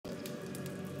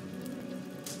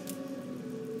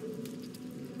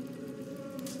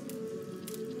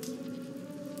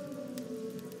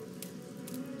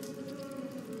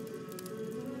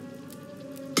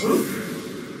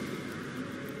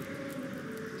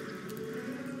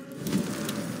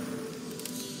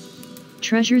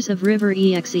Treasures of River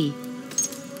EXE.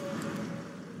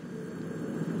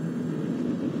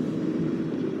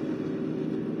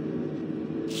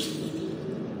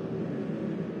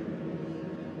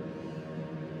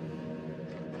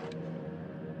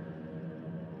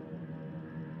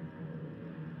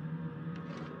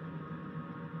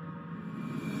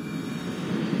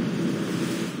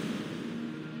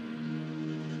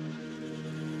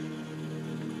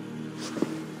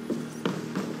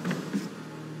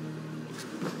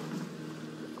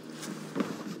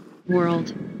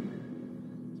 World.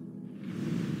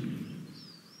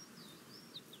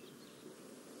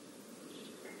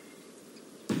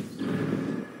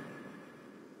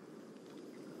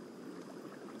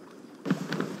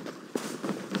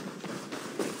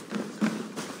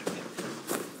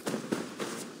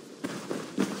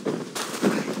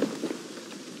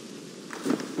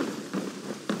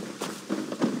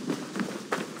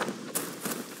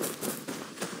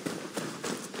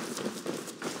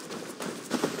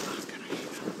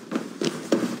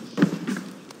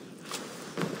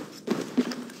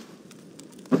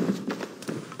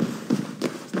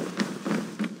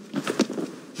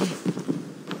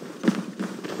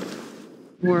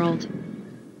 World.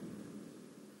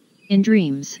 In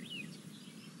dreams.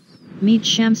 Meet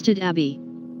Shamstead Abbey.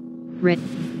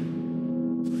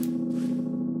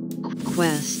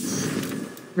 Quests.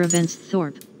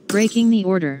 Ravensthorpe. Breaking the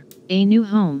Order. A new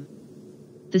home.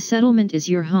 The settlement is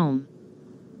your home.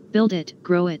 Build it,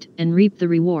 grow it, and reap the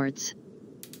rewards.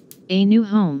 A new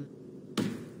home.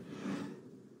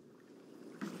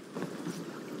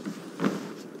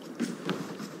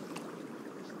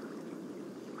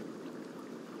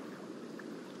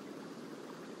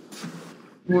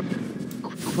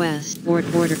 Quest order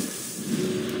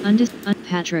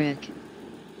Patrick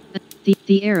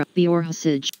the era the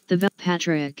Orhusage the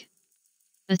Patrick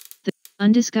the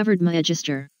undiscovered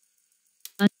Magister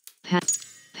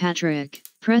Patrick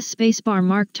press spacebar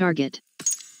mark target.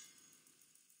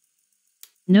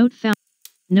 Note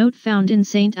found in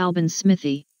St. Albans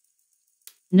Smithy.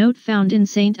 Note found in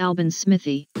St. Albans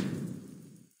Smithy.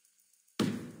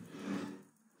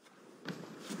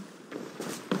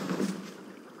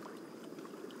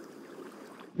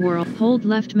 World. Hold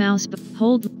left mouse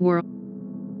hold world.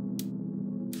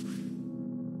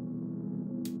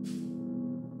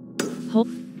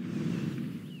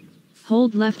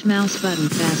 Hold left mouse button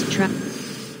fast track.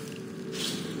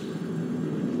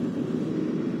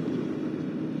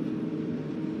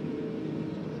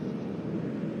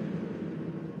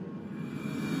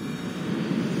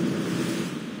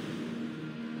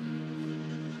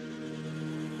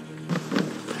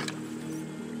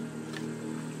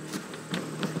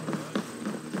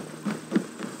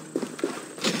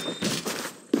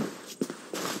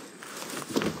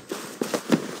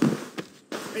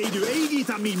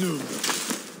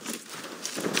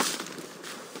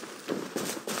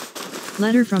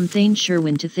 Letter from Thegn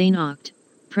Sherwin to Thegn Octe.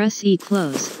 Press E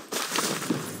close.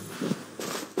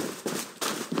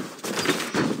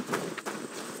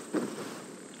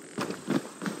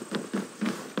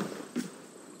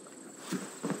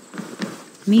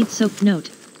 Meet soap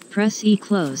note. Press E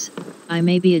close. I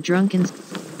may be a drunken.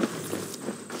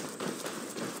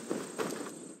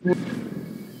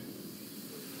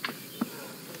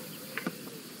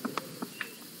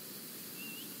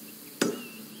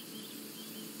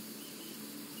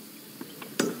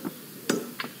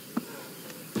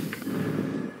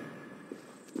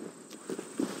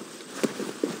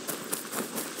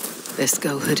 Let's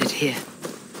go hooded here.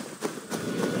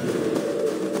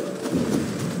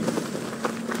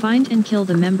 Find and kill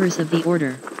the members of the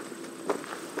Order.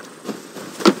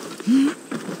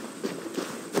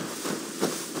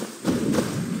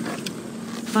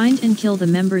 Find and kill the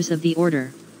members of the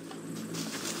Order.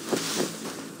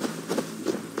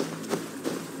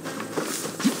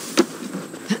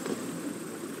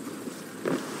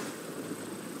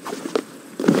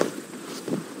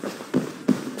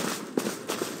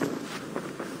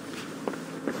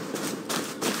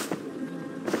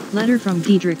 Letter from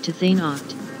Geadric to Thegn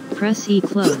Octe. Press E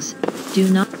close.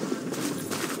 Do not.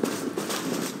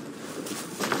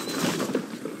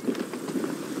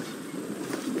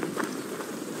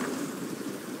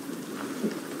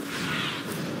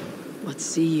 What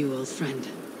see you, old friend?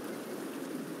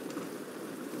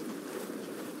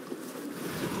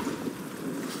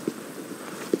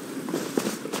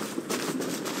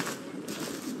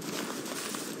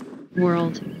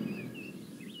 World.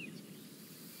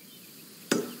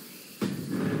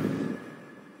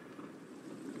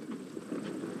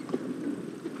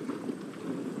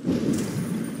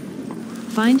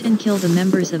 Find and kill the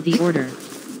members of the Order.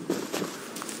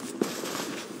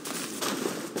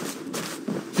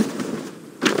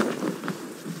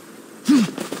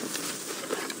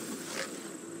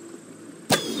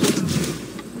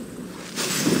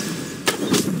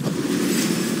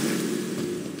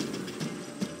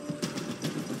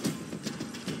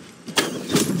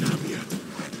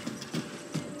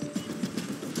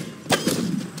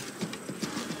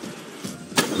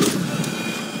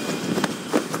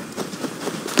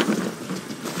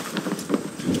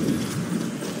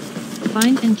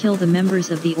 Find and kill the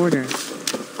members of the Order.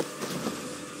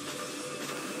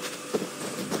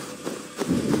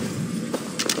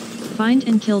 Find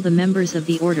and kill the members of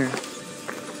the Order.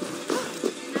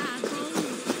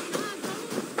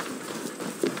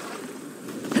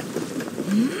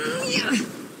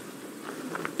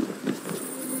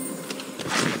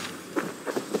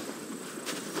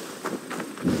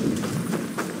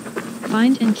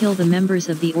 Find and kill the members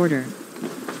of the Order.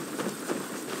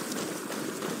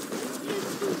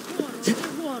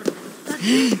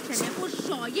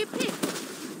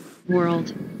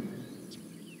 World.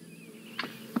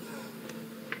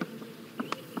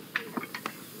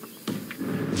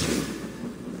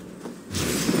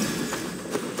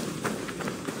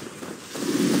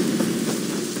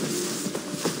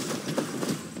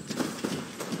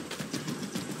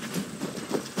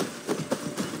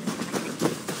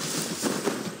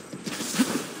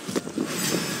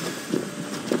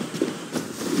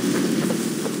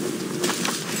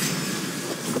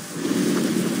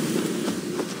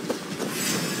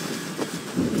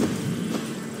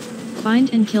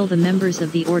 Find and kill the members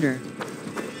of the Order.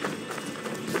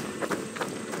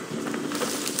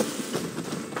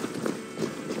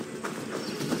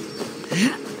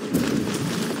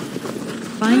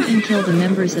 Find and kill the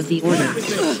members of the Order.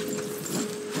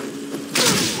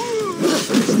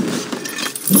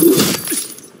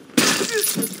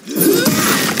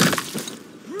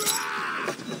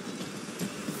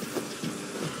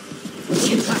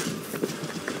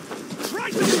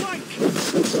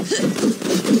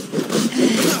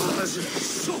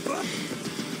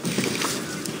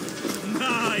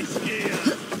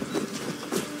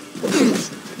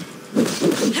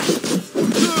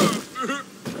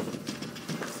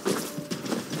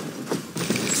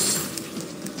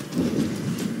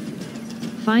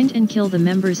 Find and kill the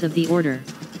members of the Order.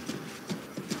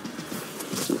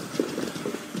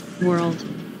 World.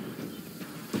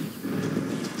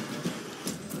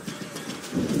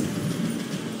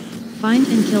 Find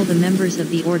and kill the members of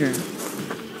the Order.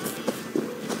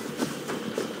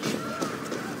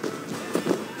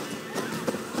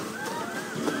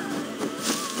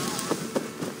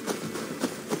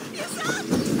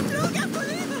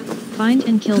 Find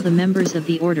and kill the members of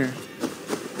the Order.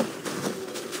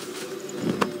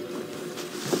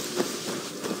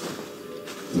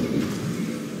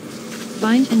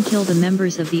 Find and kill the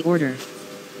members of the Order.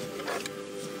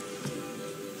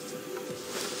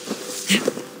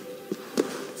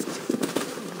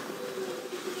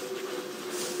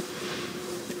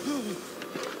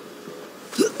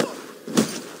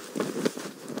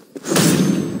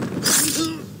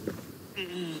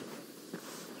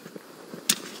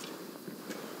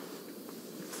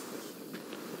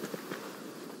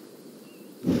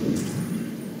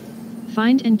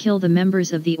 Find and kill the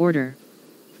members of the Order.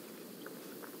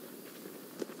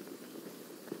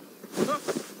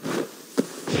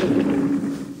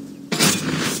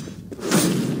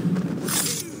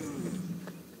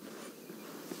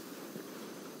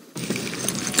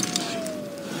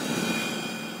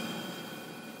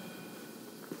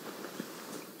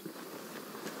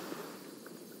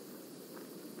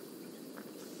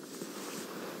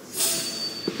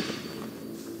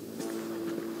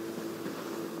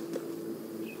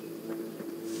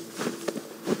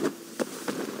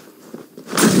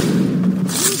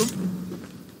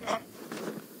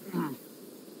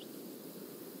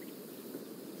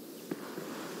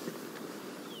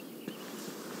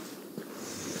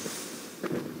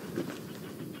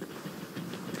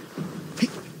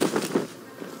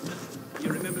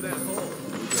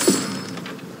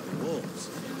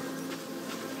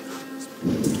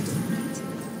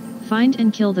 Find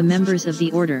and kill the members of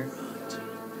the Order.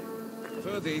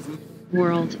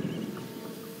 World.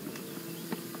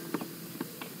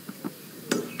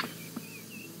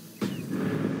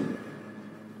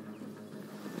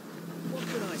 What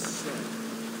can I say?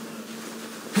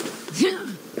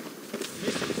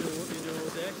 Listen to what you know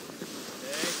there.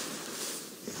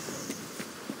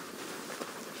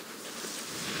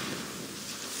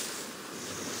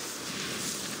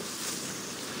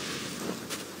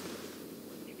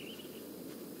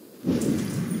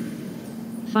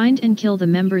 Find and kill the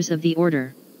members of the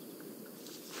Order.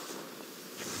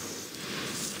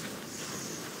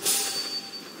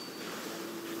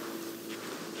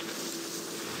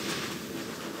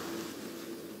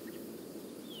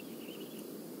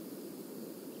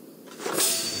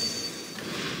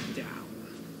 Down.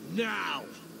 Now!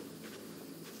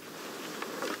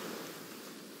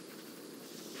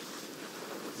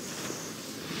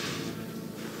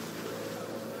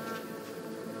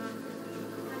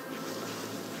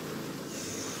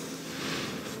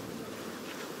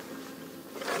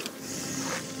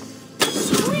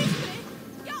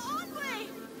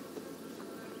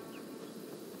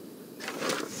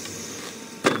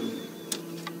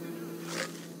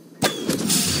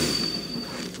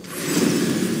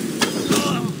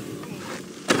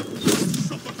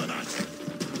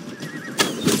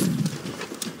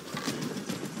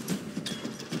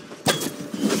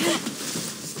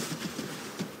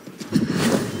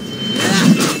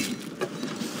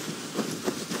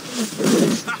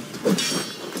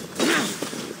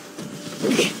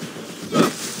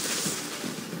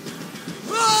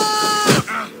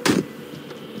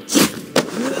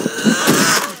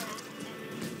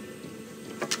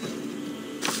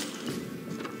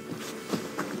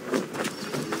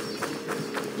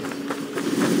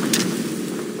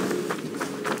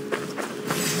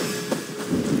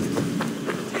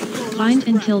 Find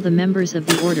and kill the members of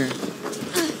the Order.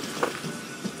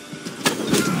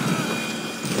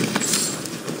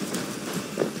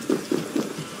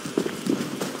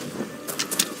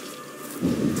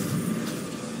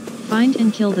 Find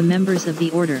and kill the members of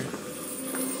the Order.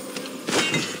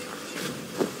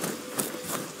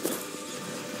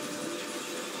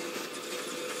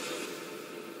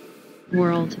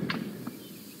 World.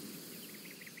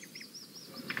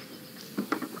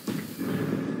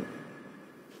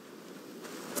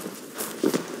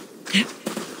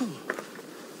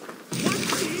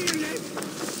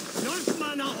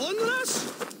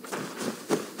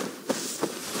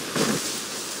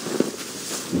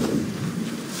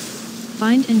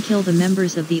 Find and kill the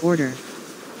members of the Order.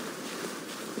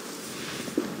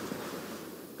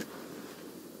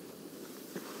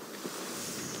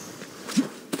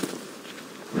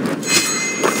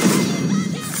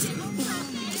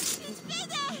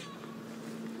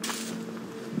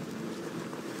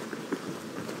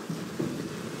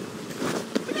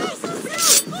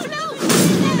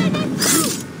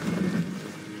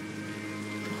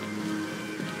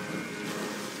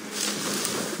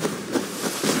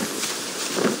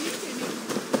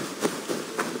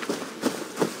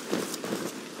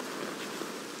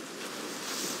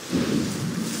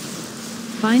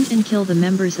 Find and kill the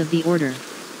members of the Order.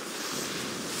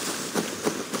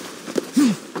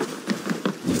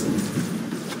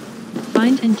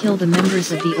 Find and kill the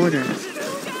members of the Order.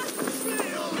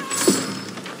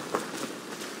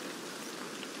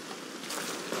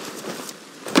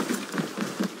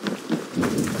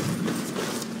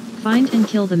 Find and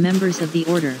kill the members of the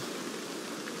Order.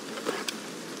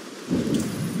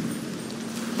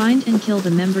 Find and kill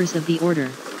the members of the Order.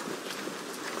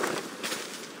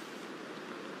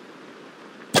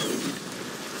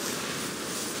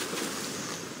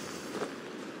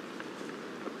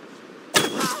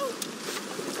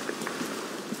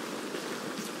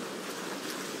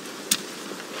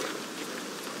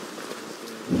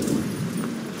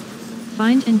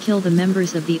 Find and kill the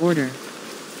members of the Order.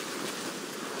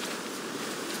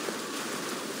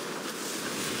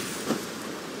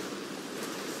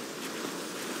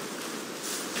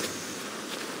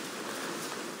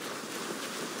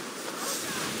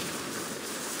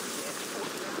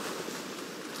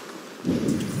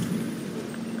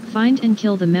 Find and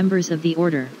kill the members of the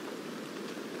Order.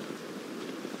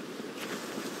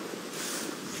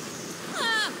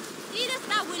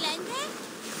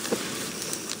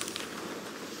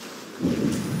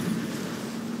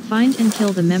 Find and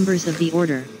kill the members of the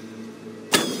Order.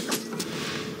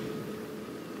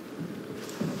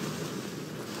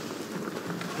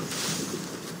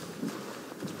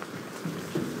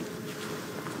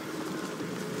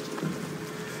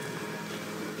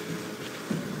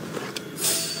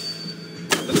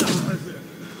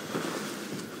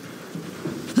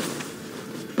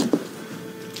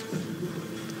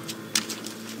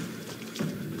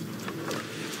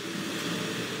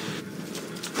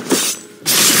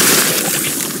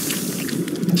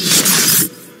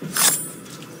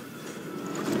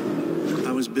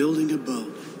 Building a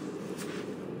boat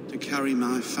to carry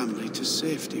my family to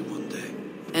safety one day.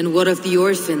 And what of the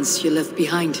orphans you left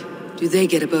behind? Do they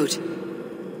get a boat?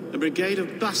 A brigade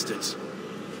of bastards.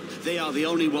 They are the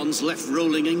only ones left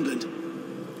ruling England.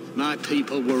 My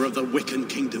people were of the Wiccan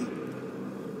kingdom.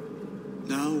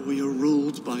 Now we are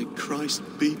ruled by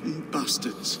Christ-beaten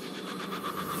bastards.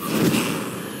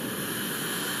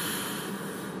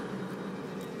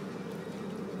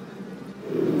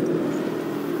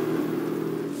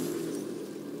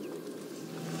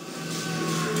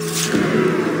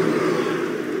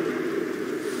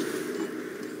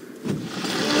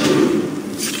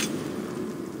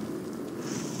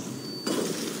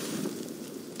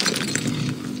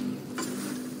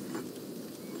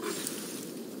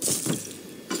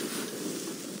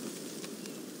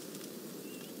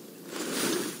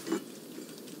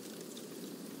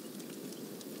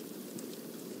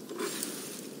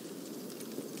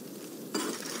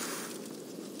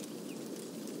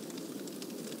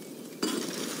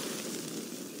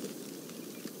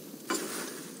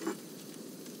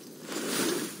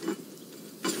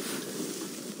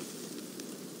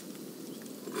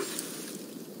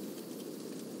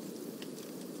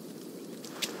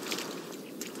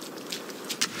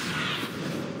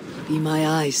 Be my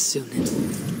eyes soon.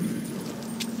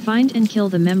 Find and kill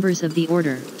the members of the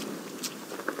Order.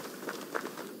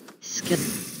 Skill.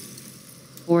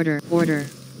 Order.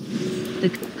 The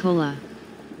Cola.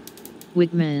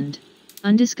 Wigmand.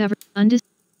 Undiscovered.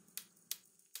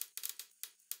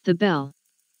 The Bell.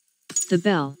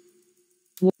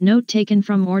 Note taken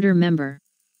from Order member.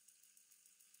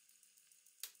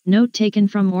 Note taken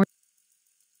from Order.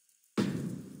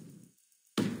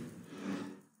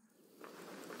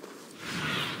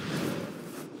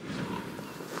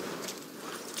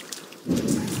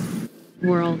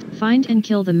 World. Find and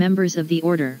kill the members of the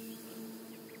Order.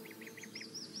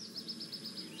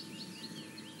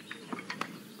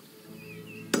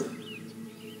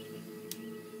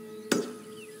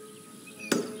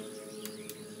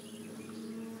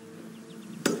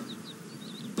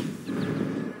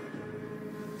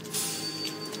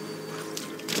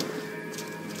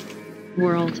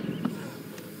 World.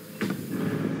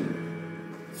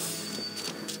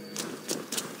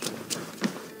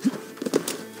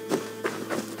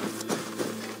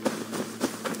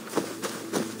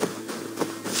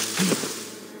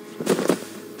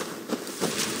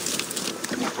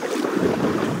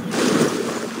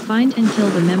 Find and kill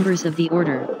the members of the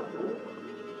Order.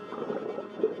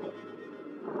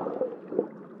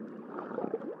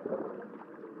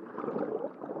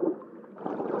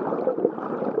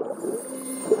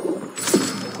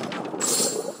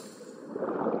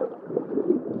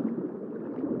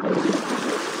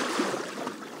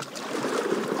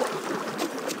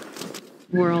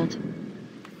 World.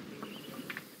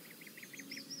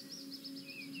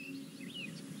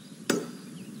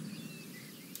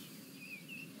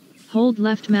 Hold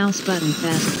left mouse button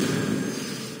fast.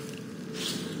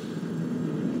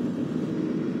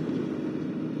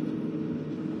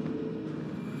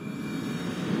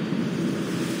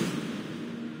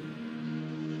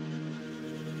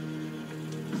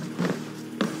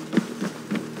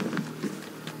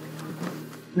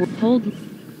 Hold.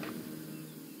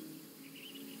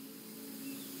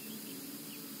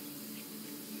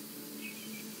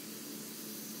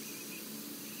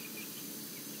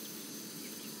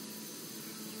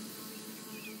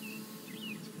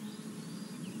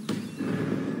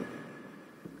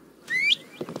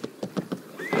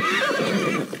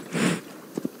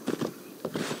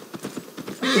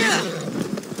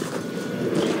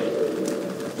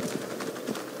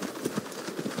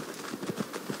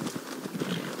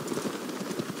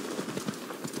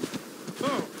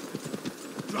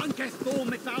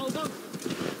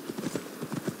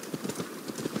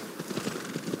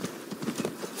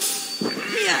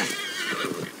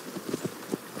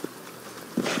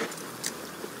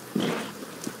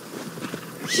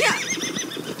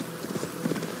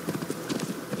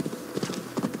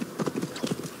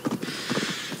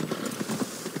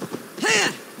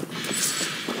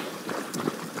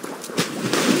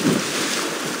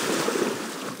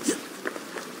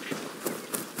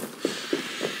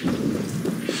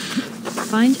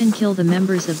 Find and kill the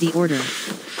members of the Order.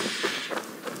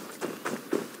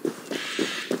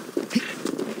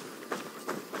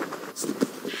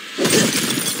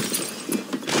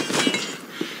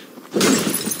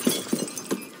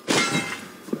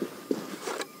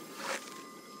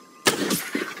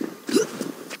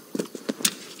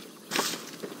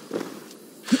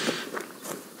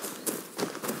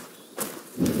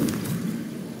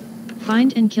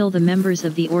 Find and kill the members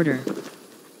of the Order.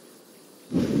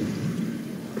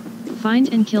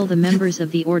 Find and kill the members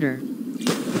of the Order.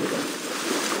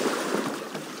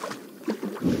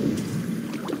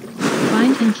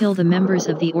 Find and kill the members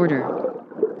of the Order.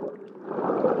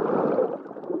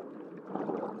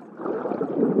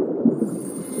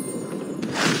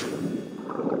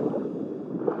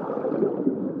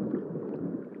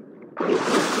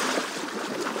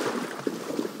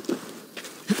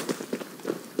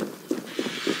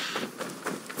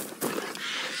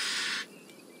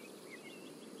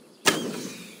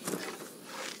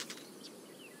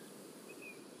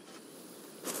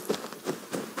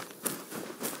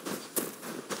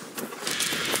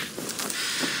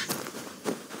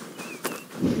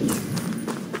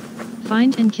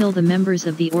 Find and kill the members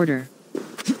of the Order.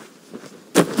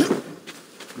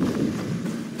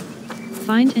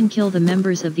 Find and kill the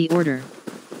members of the Order.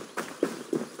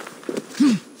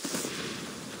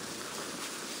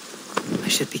 I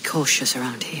should be cautious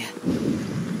around here.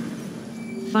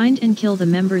 Find and kill the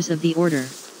members of the Order.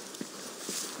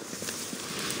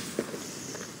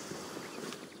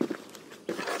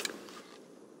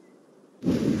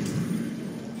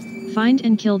 Find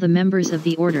and kill the members of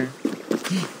the Order.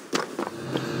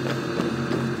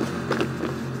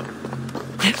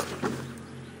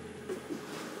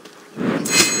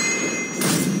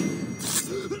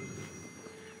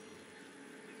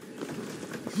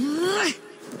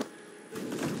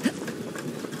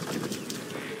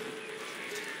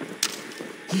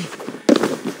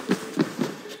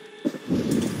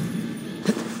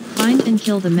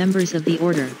 kill the members of the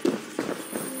Order.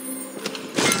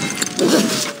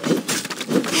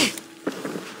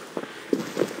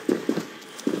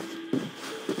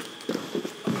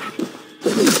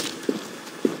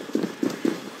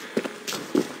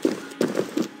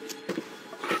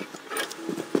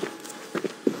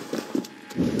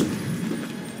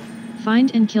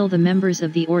 Find and kill the members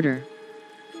of the Order.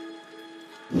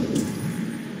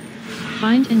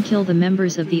 Find and kill the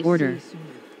members of the Order.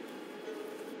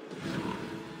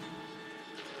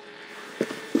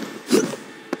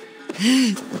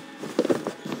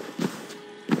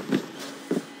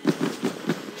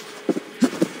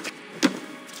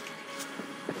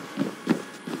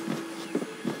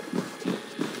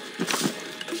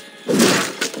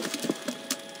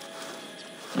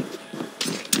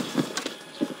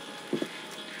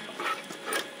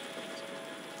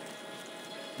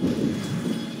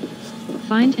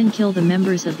 Find and kill the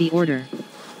members of the Order.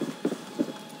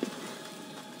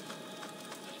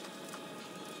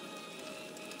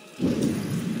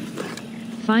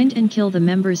 Find and kill the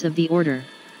members of the Order.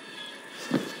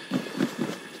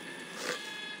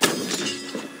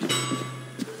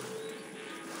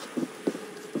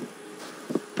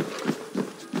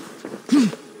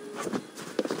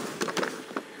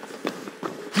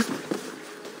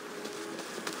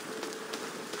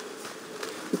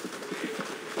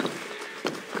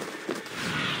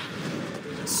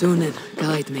 Rune,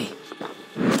 guide me.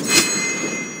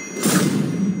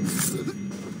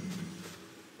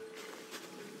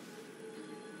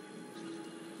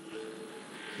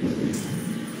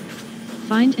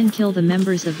 Find and kill the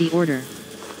members of the Order.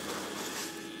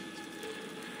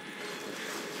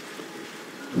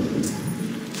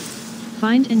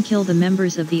 Find and kill the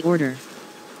members of the Order.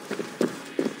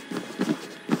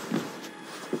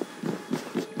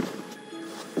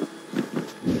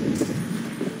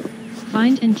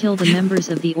 Find and kill the members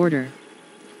of the Order.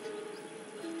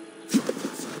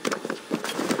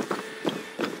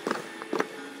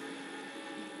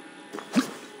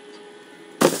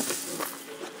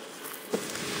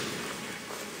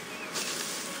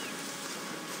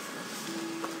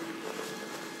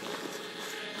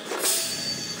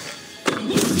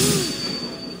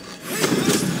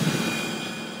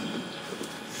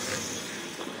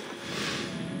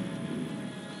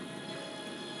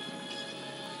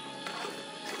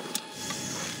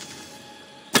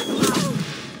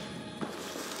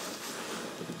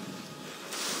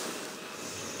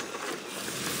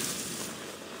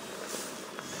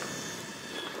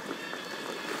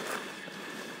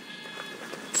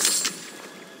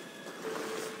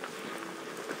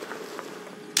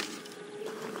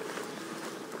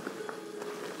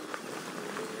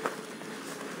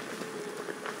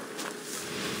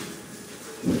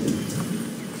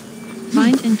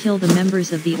 Find and kill the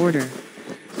members of the Order.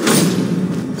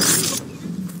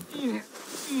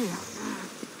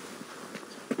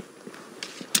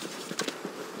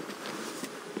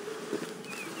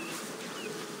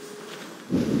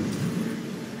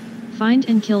 Find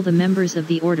and kill the members of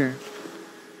the Order.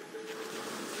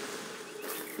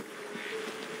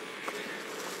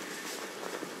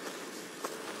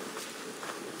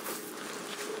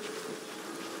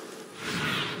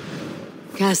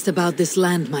 Cast about this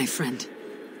land, my friend.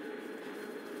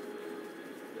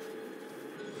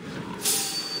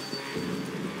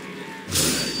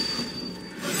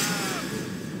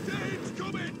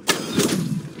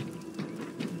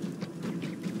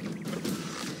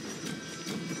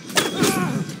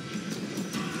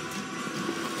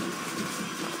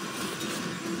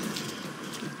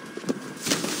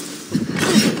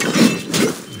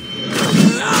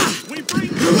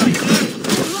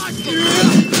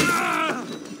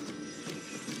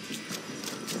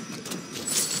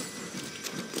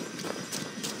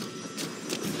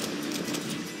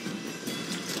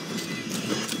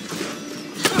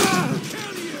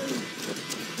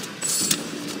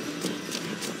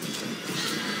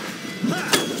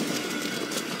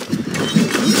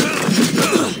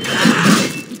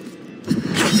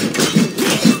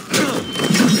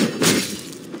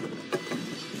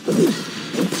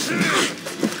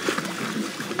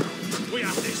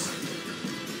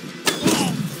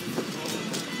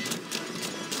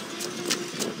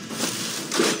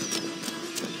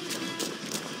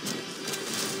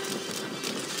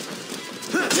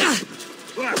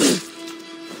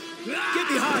 Get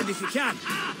behind if you can.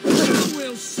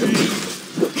 We'll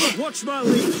see. Watch my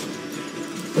lead.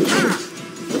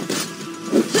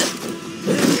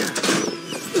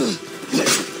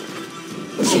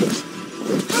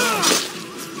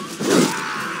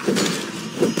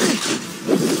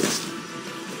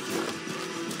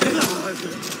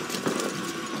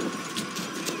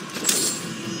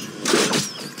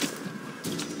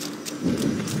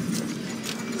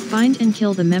 Find and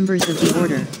kill the members of the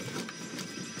Order.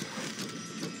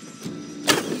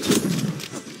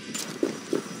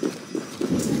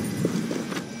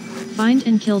 Find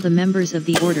and kill the members of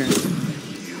the Order.